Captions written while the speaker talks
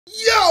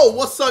Yo,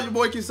 what's up, your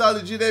boy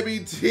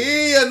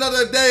Pewdiepie?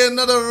 Another day,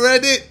 another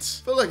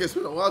Reddit. Feel like it's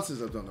been a while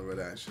since I've done a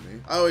Reddit,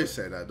 actually. I always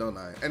say that, don't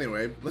I?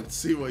 Anyway, let's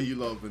see what you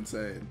lot have been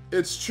saying.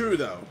 It's true,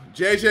 though.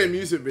 JJ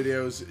music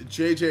videos,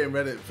 JJ and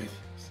Reddit videos.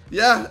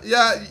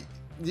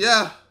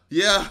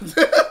 Yeah.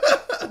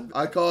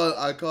 I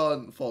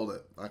can't fault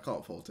it. I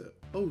can't fault it.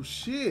 Oh,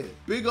 shit.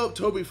 Big up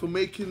Toby for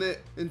making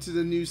it into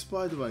the new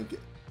Spider-Man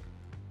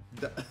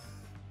game.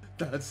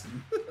 That's...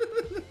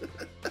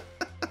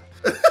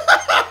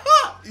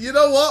 You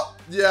know what?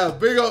 Yeah,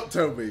 big up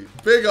Toby.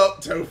 Big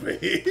up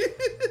Toby.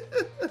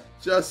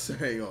 Just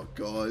saying, oh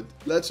God.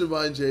 Let's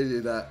remind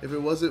JJ that if it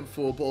wasn't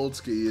for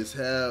Boldsky, his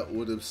hair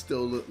would have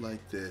still looked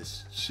like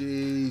this.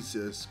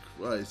 Jesus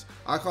Christ.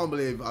 I can't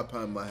believe I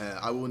permed my hair.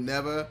 I will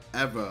never,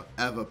 ever,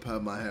 ever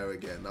perm my hair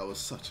again. That was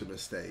such a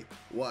mistake.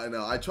 What I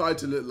know. I tried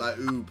to look like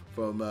Oob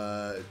from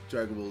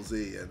Dragon Ball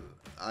Z and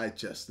I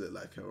just look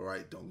like a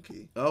right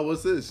donkey. Oh,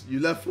 what's this? You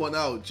left one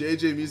out.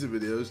 JJ music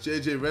videos,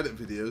 JJ Reddit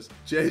videos,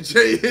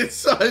 JJ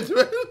inside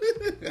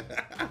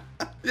Reddit.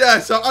 Yeah,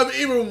 so I'm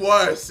even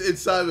worse in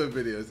Simon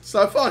videos.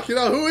 So fucking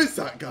hell, who is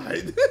that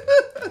guy?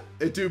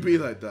 It do be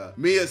like that.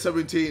 Me at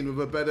 17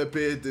 with a better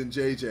beard than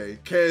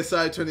JJ.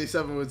 KSI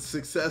 27 with a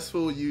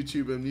successful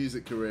YouTube and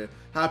music career.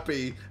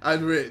 Happy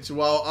and rich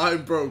while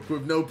I'm broke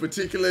with no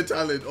particular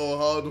talent or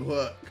hard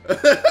work.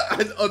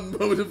 And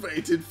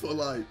unmotivated for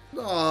life.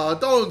 Nah,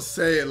 don't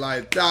say it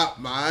like that,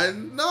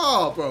 man.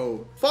 Nah,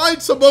 bro.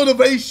 Find some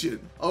motivation,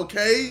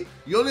 okay?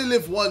 You only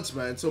live once,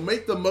 man, so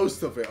make the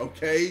most of it,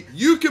 okay?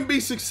 You can be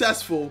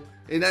successful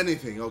in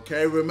anything,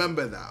 okay?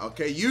 Remember that,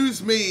 okay?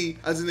 Use me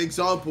as an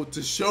example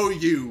to show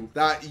you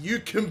that you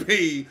can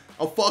be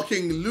a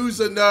fucking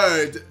loser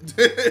nerd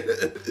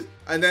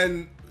and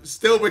then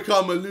still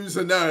become a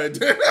loser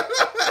nerd,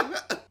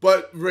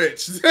 but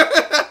rich.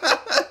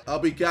 I'll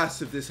be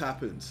gassed if this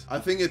happens. I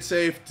think it's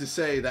safe to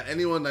say that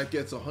anyone that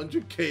gets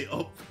 100k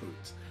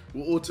upvotes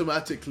will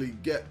automatically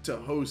get to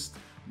host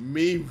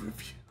meme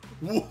review.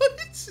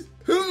 What?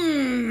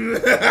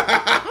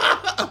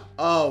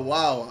 Oh,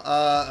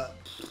 wow.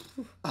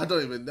 I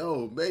don't even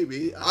know.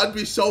 Maybe. I'd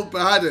be so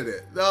bad at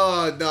it.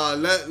 No.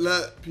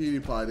 Let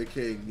PewDiePie, the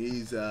king.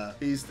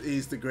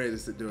 He's the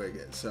greatest at doing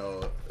it.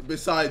 So,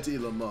 besides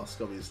Elon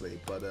Musk,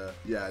 obviously. But,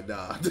 yeah,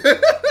 nah.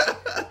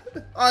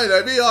 I don't know.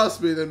 If he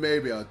asks me, then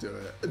maybe I'll do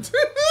it.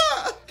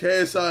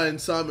 KSI and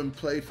Simon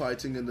play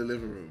fighting in the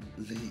living room.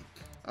 Leak.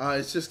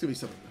 It's just gonna be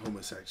something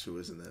homosexual,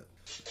 isn't it?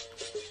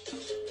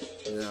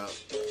 Yeah.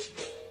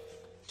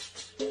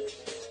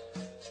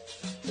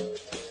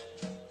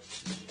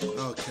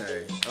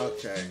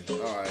 Okay,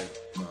 alright.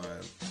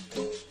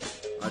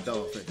 I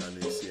don't think I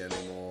need to see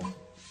any more.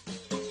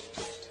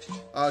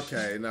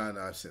 Okay, no,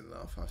 I've seen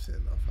enough.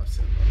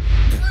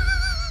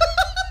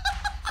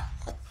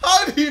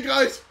 How do you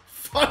guys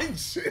find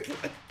shit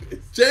like this?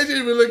 JJ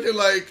been looking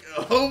like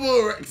Homo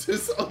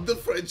erectus on the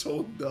French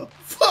Honda.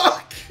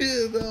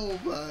 Fucking hell,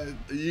 man.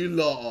 You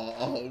lot are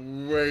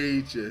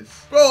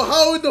outrageous. Bro,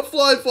 how in the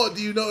fly fuck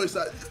do you notice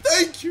that?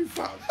 Thank you,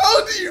 fam.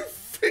 How do you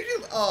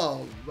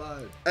oh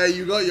man. Hey,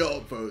 you got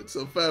your upvote,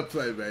 so fair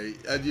play,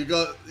 mate. And you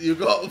got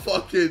a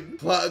fucking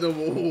platinum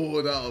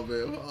award out of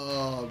it.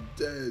 Oh, I'm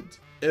dead.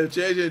 If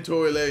JJ and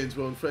Tory Lanez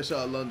were on Fresh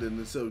Out of London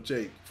and so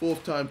Jake,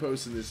 4th time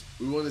posting this,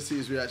 we want to see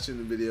his reaction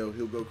in the video.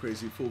 He'll go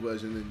crazy, full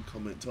version in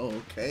comment. Oh,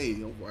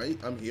 okay, alright,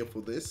 I'm here for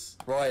this.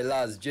 Right,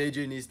 lads,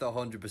 JJ needs to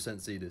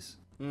 100% see this.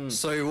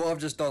 So what I've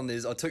just done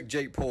is I took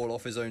Jake Paul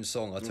off his own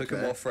song. I took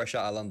him off Fresh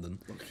Out of London.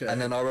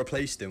 And then I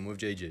replaced him with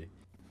JJ.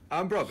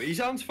 And bruv, he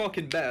sounds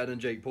fucking better than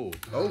Jake Paul.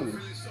 Oh.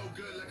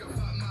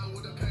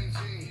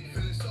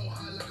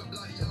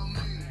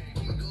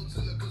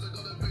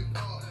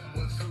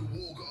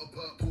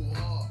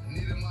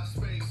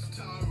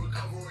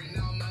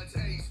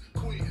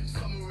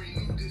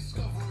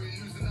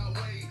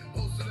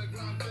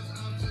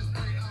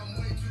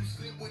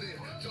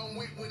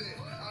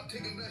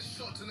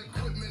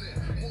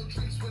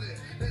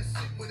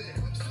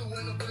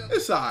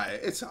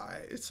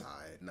 It's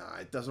alright. Nah,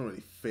 it doesn't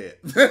really fit.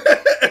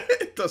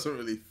 It doesn't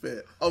really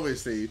fit.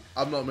 Obviously,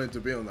 I'm not meant to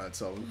be on that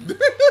song.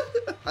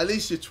 At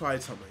least you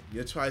tried something.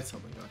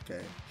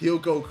 Okay. He'll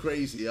go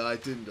crazy. I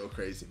didn't go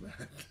crazy,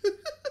 man.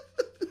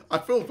 I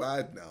feel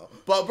bad now.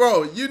 But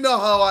bro, you know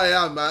how I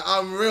am, man.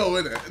 I'm real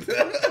with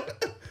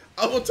it.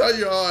 I will tell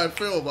you how I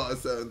feel about a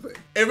certain thing.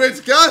 If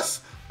it's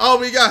gas, I'll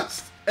be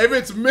gassed. If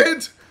it's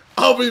mid,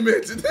 I'll be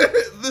mid.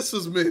 This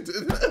was mid.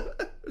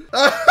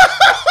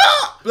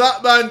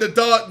 Black Man, The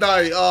Dark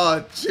Knight.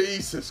 Oh,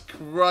 Jesus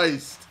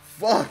Christ.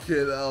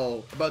 Fucking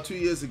hell. About 2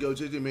 years ago,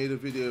 JJ made a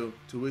video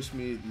to wish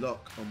me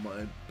luck on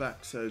my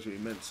back surgery.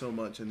 It meant so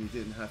much and he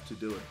didn't have to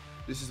do it.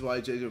 This is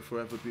why JJ will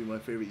forever be my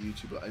favorite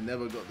YouTuber. I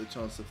never got the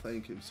chance to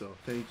thank him, so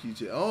thank you,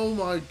 JJ. Oh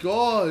my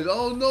God.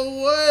 Oh,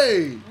 no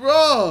way.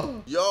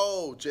 Bro.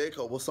 Yo,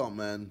 Jacob, what's up,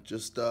 man?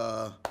 Just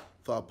thought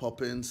I'd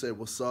pop in, say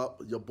what's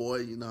up. Your boy,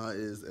 you know how it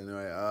is.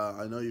 Anyway,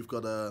 I know you've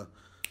got a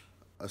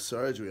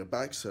surgery, a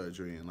back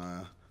surgery, and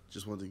I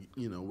just want to,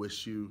 you know,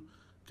 wish you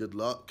good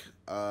luck.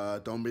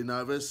 Don't be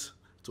nervous.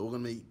 It's all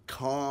gonna be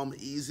calm,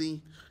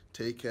 easy.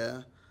 Take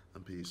care.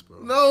 And peace, bro.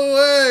 No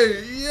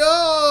way!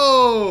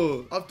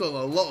 Yo! I've done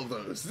a lot of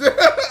those.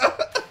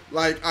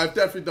 Like, I've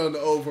definitely done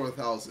over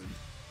 1,000.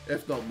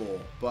 If not more.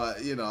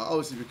 But, you know,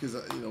 obviously because,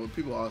 you know, when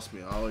people ask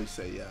me, I always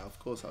say, yeah, of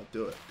course I'll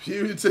do it.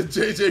 Pewdiepie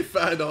JJ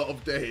fan art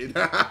update.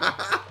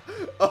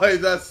 Oh,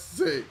 that's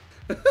sick.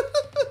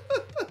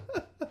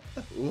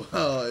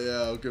 Well,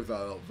 yeah, I'll give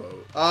that an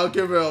upvote. I'll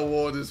give it an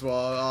award as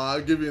well.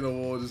 I'll give you an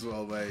award as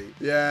well, mate.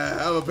 Yeah,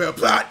 have a bit of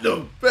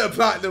platinum. Bit of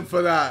platinum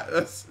for that.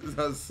 That's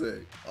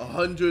sick.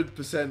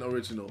 100%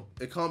 original.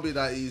 It can't be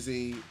that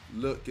easy.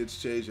 Look,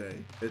 it's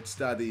JJ. It's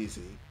that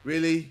easy.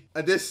 Really?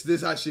 And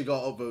this actually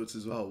got upvotes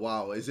as well.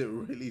 Wow, is it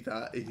really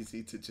that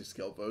easy to just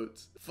get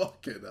upvotes?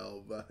 Fucking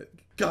hell, man.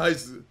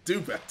 Guys, do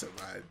better,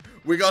 man.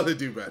 We gotta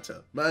do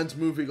better. Man's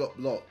movie got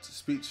blocked.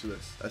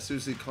 Speechless. I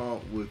seriously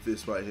can't with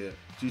this right here.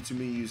 Due to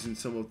me using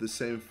some of the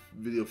same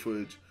video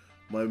footage,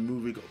 my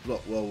movie got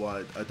blocked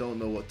worldwide. I don't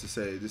know what to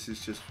say. This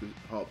is just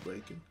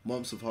heartbreaking.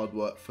 Months of hard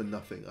work for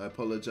nothing. I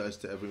apologize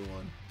to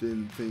everyone.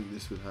 Didn't think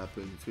this would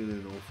happen.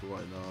 Feeling awful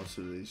right now.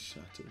 Absolutely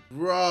shattered.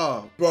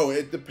 Bruh. Bro,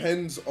 it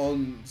depends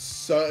on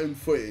certain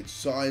footage.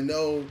 So I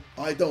know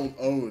I don't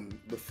own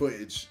the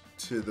footage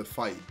to the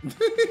fight.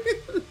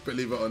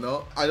 Believe it or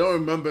not. I don't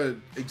remember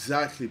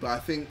exactly, but I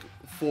think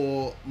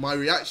for my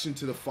reaction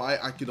to the fight,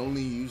 I could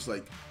only use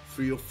like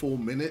 3 or 4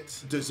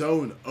 minutes.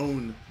 DAZN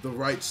own the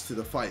rights to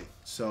the fight.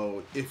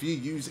 So if you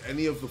use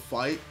any of the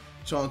fight,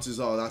 chances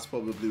are that's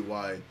probably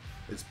why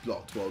it's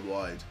blocked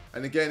worldwide.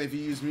 And again, if you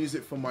use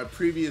music from my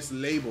previous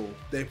label,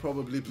 they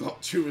probably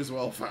blocked you as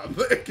well, fam.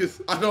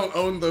 Because I don't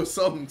own those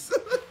songs.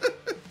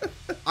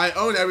 I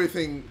own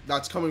everything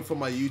that's coming from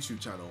my YouTube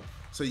channel.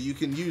 So you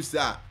can use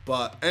that.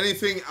 But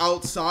anything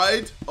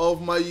outside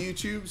of my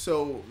YouTube,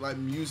 so like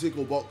music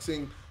or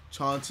boxing,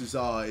 chances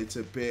are it's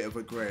a bit of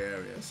a grey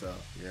area. So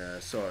yeah,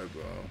 sorry,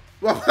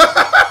 bro.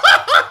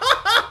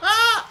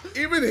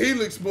 Even he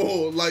looks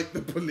more like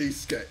the police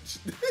sketch.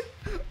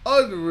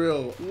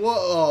 Unreal. What?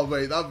 Oh,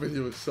 mate, that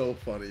video was so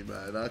funny,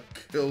 man. That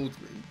killed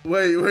me.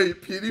 Wait,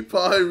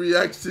 PewDiePie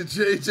reacts to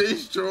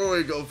JJ's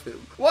drawing of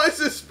him. What is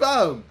this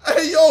spam?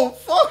 Hey, yo,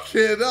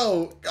 fucking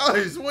hell.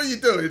 Guys, what are you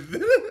doing?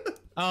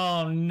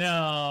 Oh,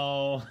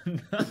 no. No.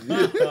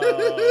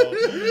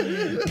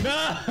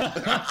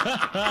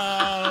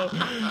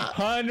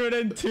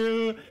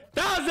 102,000!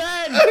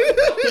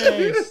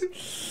 Yes.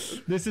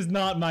 This is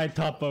not my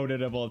top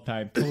voted of all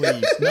time.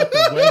 Please. Not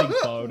the wedding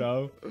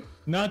photo.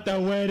 Not the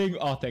wedding.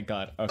 Oh, thank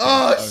God. Okay.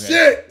 Oh, okay.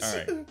 shit. All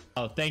right.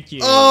 Oh, thank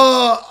you.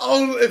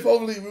 Oh, if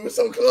only we were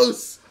so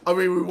close. I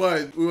mean, we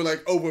weren't. We were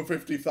like over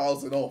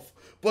 50,000 off.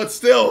 But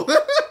still.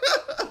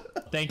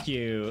 Thank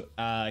you,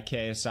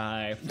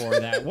 KSI, for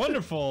that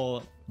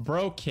wonderful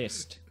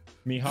bro-kissed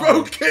me hard.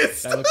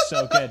 Bro-kissed! That looks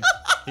so good.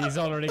 He's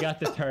already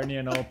got the tourney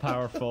and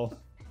all-powerful.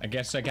 I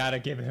guess I gotta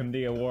give him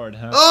the award,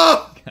 huh?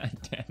 Oh! God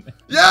damn it.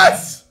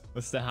 Yes!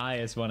 What's the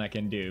highest one I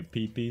can do,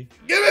 Pewdiepie?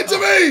 Give it to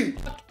me!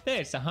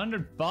 This,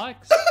 $100? Oh,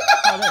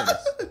 there it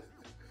is.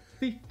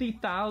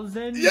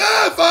 50,000?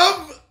 Yeah,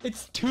 fam!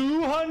 It's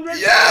 200?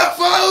 Yeah,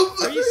 fam!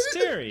 Are you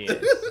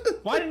serious?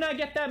 Why didn't I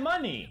get that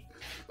money?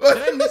 Did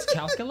I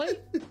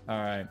miscalculate?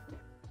 Alright.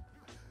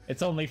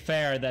 It's only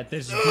fair that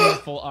this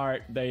beautiful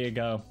art, there you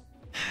go,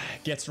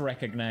 gets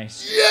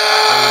recognized.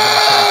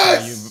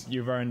 Yes!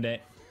 You've earned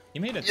it.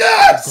 You made a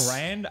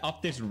grand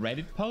off this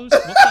Reddit post?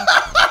 What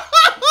the?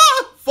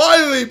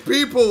 Finally,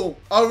 people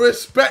are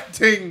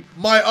respecting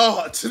my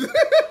art.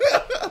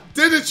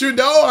 Didn't you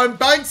know I'm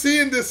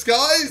Banksy in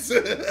disguise?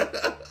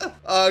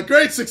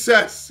 Great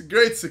success.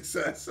 Great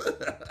success.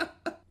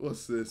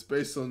 What's this?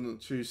 Based on a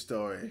true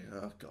story.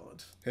 Oh,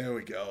 God. Here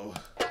we go.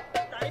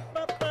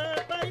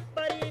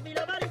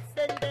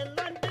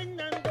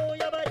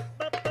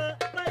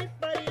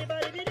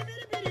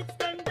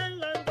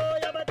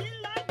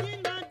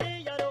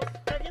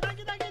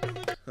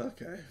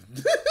 Okay.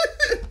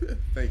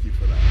 Thank you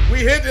for that. We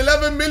hit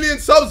 11 million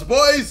subs,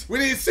 boys. We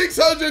need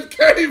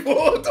 600K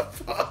more to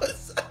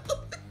pass.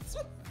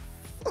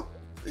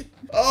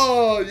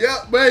 Oh,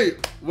 yeah,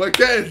 mate. We're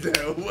getting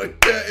there. We're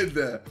getting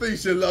there.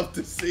 Things you love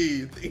to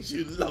see. Things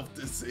you love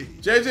to see.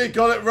 JJ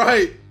got it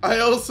right. I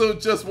also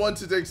just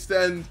wanted to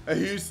extend a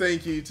huge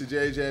thank you to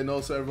JJ and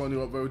also everyone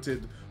who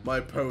upvoted my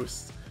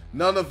post.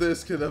 None of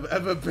this could have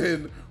ever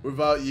been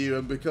without you,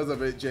 and because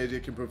of it,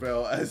 JJ can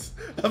prevail as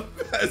the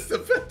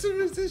better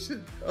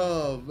musician.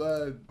 Oh,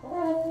 man.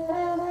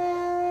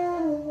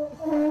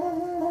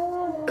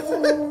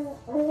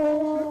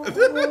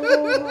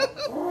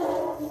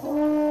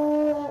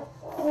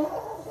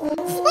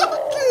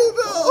 Fuck you,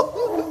 though.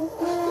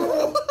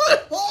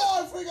 Oh,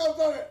 I think I've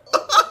done it.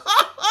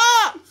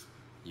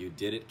 You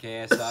did it,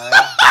 KSI.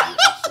 You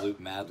absolute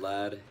mad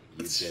lad.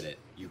 You did it.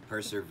 You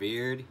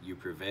persevered, you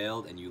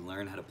prevailed, and you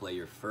learned how to play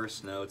your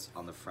first notes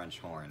on the French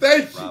horn.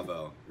 Thank you.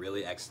 Bravo.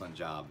 Really excellent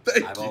job.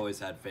 Thank you. always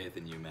had faith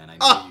in you, man. I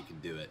knew you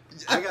could do it.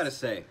 Yes. I gotta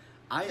say,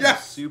 I am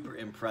super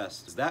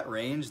impressed. That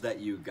range that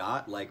you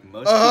got, like,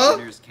 most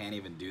beginners can't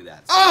even do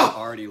that. So you're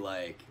already,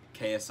 like,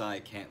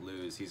 KSI can't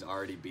lose. He's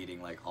already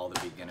beating like all the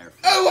beginner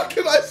what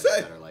can I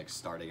say? that are like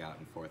starting out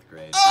in 4th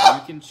grade. So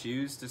you can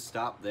choose to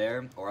stop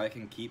there, or I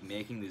can keep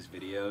making these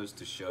videos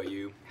to show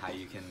you how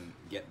you can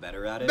get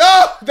better at it.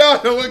 No,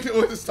 we're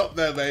gonna stop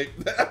there, mate.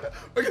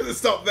 We're gonna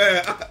stop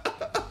there.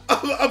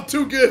 I'm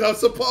too good. I've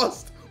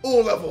surpassed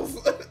all levels.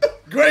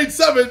 Grade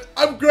 7,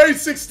 I'm grade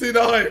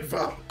 69,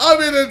 fam.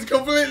 I'm in a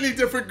completely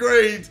different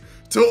grade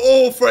to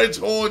all French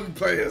horn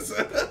players.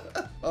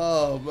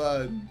 Oh,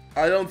 man.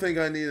 I don't think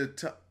I need a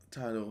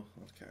title.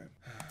 Okay.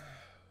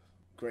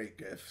 Great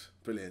gift.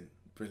 Brilliant.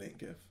 Brilliant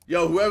gift.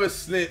 Yo, whoever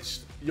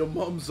snitched, your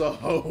mom's a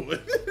hoe.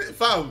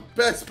 Fam,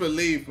 best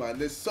believe, man.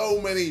 There's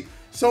so many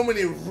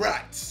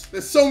rats.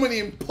 There's so many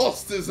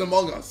imposters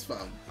among us,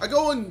 fam. I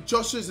go on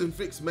Josh's and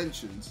Vic's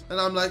mentions, and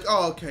I'm like,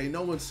 oh, okay,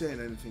 no one's saying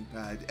anything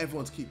bad.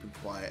 Everyone's keeping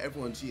quiet.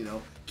 Everyone's, you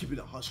know, keeping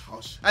it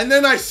hush-hush. And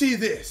then I see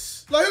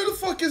this. Like, who the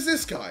fuck is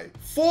this guy?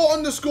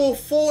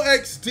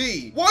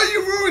 4_4XD. Why are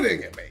you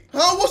ruining it, mate?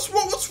 Huh? What's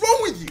wrong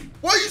with you?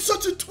 Why are you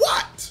such a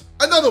twat?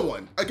 Another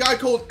one. A guy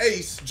called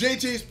Ace.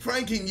 JJ's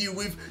pranking you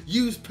with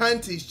used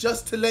panties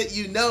just to let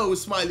you know,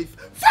 smiley.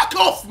 Fuck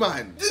off,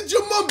 man. Did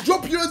your mum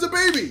drop you as a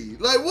baby?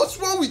 Like, what's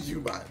wrong with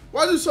you, man?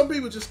 Why do some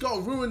people just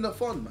gotta ruin the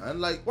fun, man?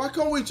 Like, why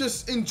can't we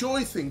just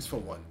enjoy things for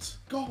once?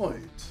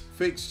 God.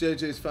 Fix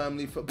JJ's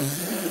family for...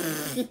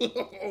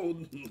 Oh,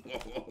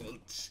 no.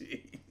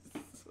 Jeez.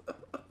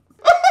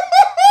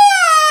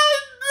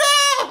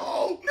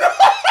 No!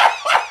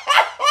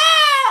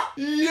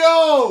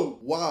 Yo!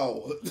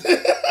 Wow.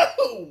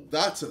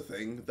 That's a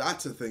thing.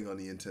 That's a thing on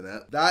the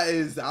internet. That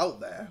is out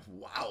there.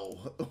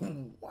 Wow.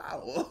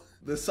 Wow.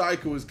 The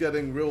cycle is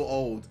getting real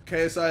old.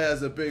 KSI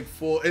has a big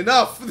 4.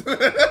 Enough!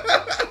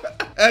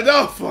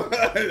 Enough!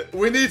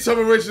 We need some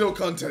original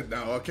content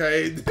now,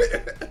 okay?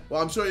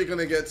 Well, I'm sure you're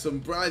gonna get some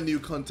brand new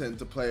content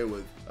to play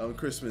with on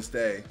Christmas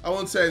Day. I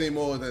won't say any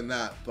more than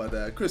that,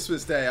 but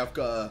Christmas Day, I've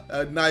got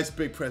a nice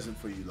big present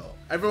for you lot.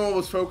 Everyone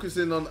was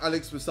focusing on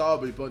Alex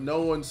Wasabi, but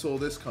no one saw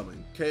this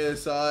coming.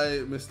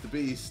 KSI, Mr.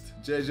 Beast,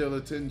 JJ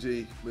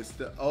Olatunji,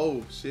 Mr.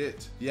 Oh,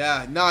 shit.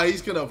 Yeah, nah,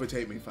 he's gonna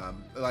overtake me,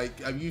 fam. Like,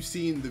 have you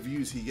seen the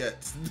views he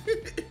gets?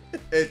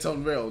 It's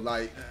unreal,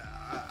 like...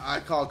 I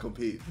can't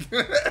compete.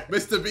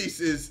 Mr.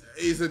 Beast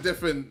he's a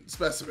different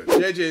specimen.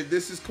 JJ,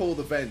 this is called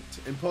a vent.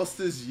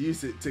 Imposters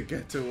use it to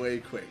get away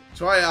quick.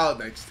 Try it out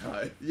next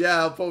time.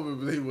 Yeah,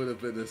 probably would have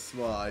been a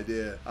smart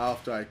idea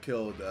after I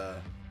killed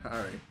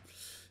Harry.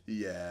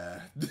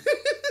 Yeah.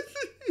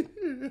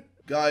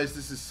 Guys,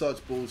 this is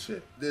such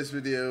bullshit. This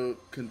video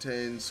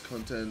contains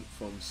content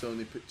from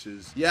Sony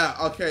Pictures. Yeah,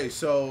 okay,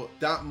 so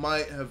that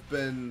might have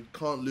been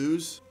Can't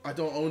Lose. I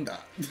don't own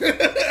that.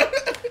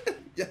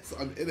 Yes,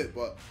 I'm in it,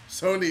 but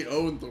Sony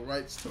owned the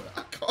rights to it.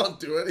 I can't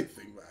do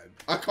anything, man.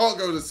 I can't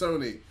go to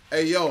Sony.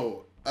 Hey,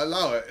 yo,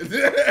 allow it.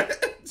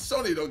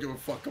 Sony don't give a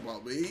fuck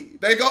about me.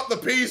 They got the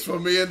piece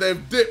from me and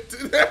they've dipped.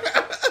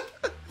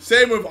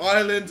 Same with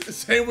Ireland,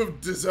 same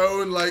with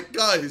DAZN. Like,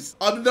 guys,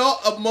 I'm not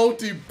a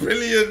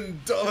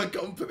multi-billion-dollar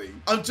company.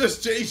 I'm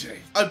just JJ.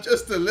 I'm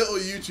just a little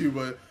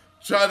YouTuber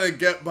trying to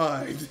get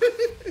by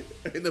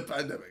in the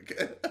pandemic.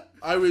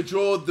 I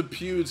redrawed the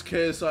Pewds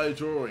KSI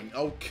drawing.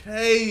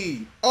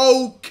 Okay.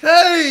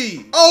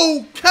 Okay.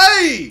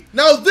 Okay.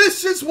 Now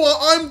this is what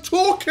I'm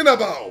talking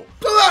about.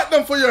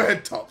 Platinum for your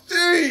head top.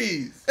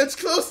 Jeez. It's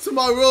close to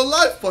my real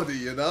life body,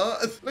 you know?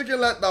 It's looking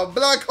like the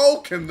Black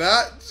Hulk in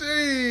that.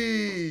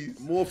 Jeez.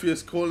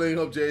 Morpheus calling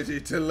up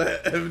JJ to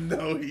let him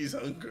know he's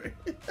hungry.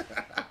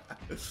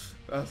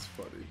 That's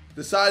funny.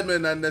 The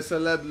Sidemen and the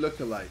celeb look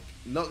alike.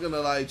 Not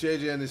gonna lie,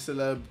 JJ and the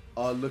celeb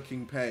are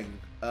looking peng.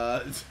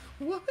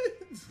 What?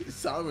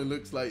 Simon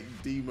looks like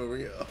Di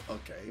Maria.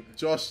 Okay.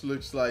 Josh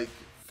looks like...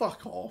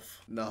 Fuck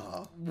off.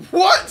 Nah.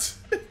 What?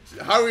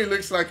 Harry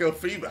looks like a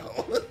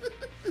female.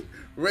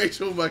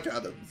 Rachel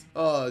McAdams.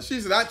 Oh,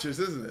 she's an actress,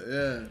 isn't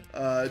it?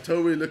 Yeah.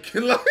 Toby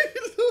looking like...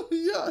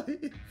 Yeah.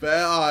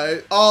 Fair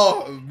eye.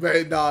 Oh,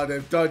 mate, nah,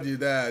 they've done you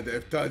there.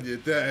 They've done you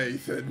there,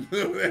 Ethan.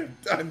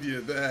 They've done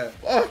you there.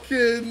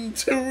 Fucking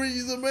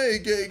Theresa May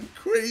getting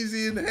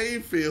crazy in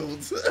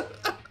hayfields.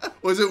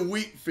 Was it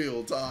wheat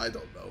fields? I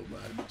don't know,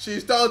 man.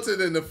 She's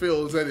dancing in the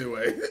fields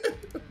anyway.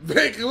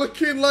 Vic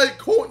looking like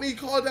Kourtney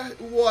Kardashian.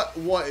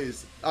 What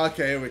is?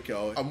 Okay, here we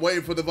go. I'm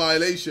waiting for the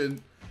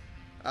violation.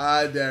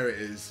 Ah, there it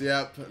is.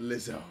 Yep,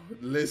 Lizzo,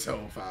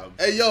 fam.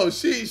 Hey, yo,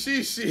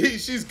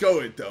 she's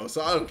going though,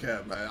 so I don't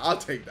care, man. I'll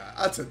take that.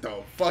 That's a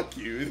dope. Fuck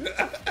you.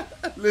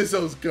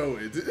 Lizzo's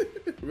going.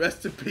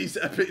 Rest in peace,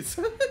 Epic.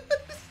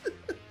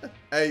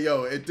 Hey,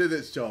 yo, it did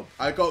its job.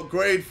 I got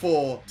grade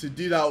 4 to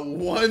do that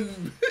one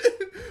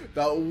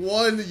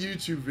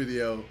YouTube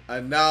video,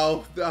 and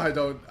now I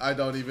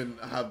don't even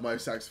have my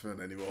saxophone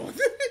anymore.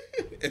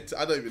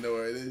 I don't even know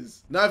where it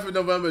is. 9th of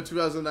November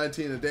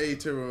 2019, a day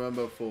to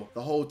remember for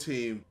the whole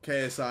team,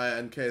 KSI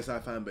and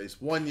KSI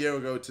fanbase. 1 year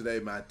ago today,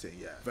 mad thing.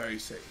 Yeah, very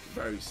sick,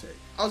 very sick.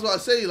 I was about to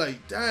say,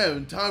 like,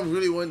 damn, time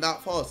really went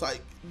that fast.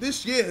 Like,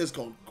 this year has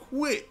gone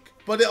quick.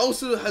 but it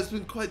also has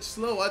been quite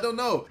slow. I don't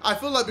know. I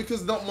feel like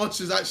because not much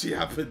has actually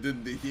happened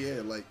in the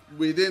year. Like,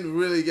 we didn't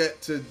really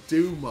get to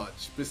do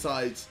much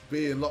besides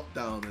being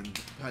lockdown and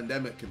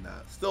pandemic and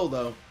that. Still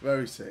though,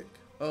 very sick.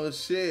 Oh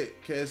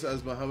shit,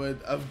 KSI's Mohammed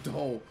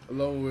Abdul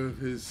along with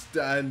his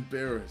Stan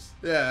Beerus.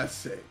 Yeah, that's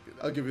sick.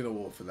 I'll give you an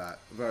award for that.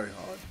 Very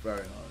hard, very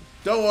hard.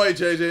 Don't worry,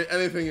 JJ,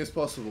 anything is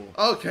possible.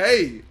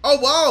 Okay. Oh,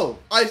 wow.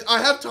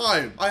 I have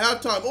time. I have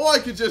time. Or I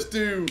could just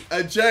do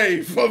a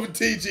J from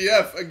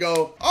TGF and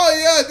go, oh,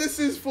 yeah, this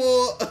is for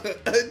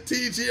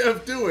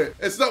TGF do it.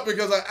 It's not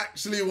because I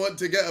actually want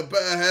to get a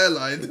better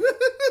hairline.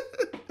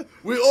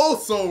 We all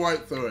saw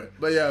right through it.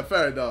 But yeah,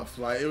 fair enough.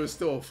 Like, it was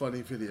still a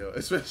funny video,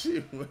 especially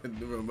when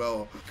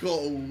Ramel got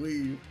a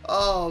weave.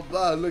 Oh,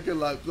 man, looking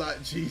like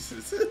Black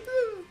Jesus.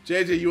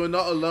 JJ, you are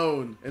not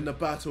alone in the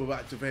battle of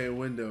activating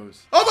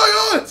Windows. Oh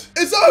my god!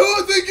 Is that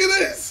who I think it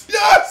is?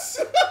 Yes!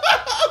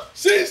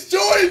 She's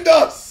joined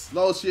us!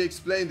 Lol, she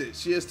explained it.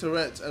 She has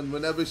Tourette's, and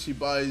whenever she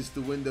buys the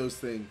Windows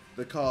thing,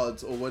 the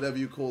cards, or whatever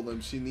you call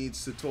them, she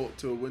needs to talk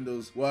to a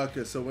Windows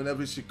worker. So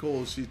whenever she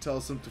calls, she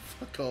tells them to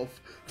fuck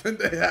off. Then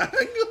they hang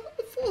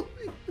up for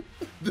me.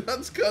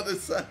 That's kind of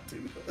sad to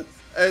be honest.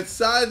 It's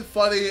sad,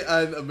 funny,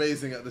 and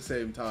amazing at the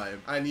same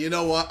time. And you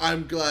know what?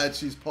 I'm glad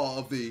she's part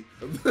of the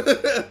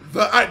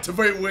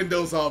Activate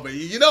Windows army.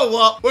 You know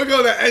what? We're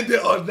gonna end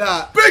it on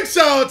that. Big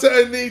shout out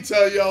to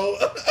Anita, yo.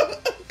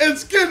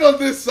 It's good on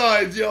this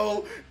side,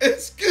 yo.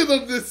 It's good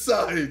on this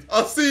side.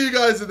 I'll see you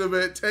guys in a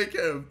bit. Take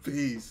care and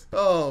peace.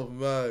 Oh,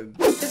 man.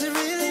 Is it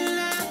really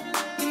loud?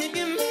 Can you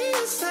give me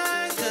a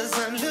sign? 'Cause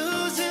I'm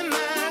losing my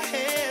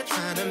head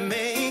trying to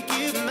make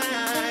you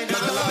mine.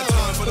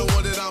 Time for the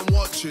one that I'm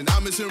watching.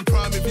 I'm in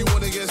prime if you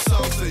want to get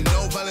something.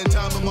 No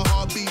Valentine, but my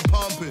heart beat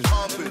pumping.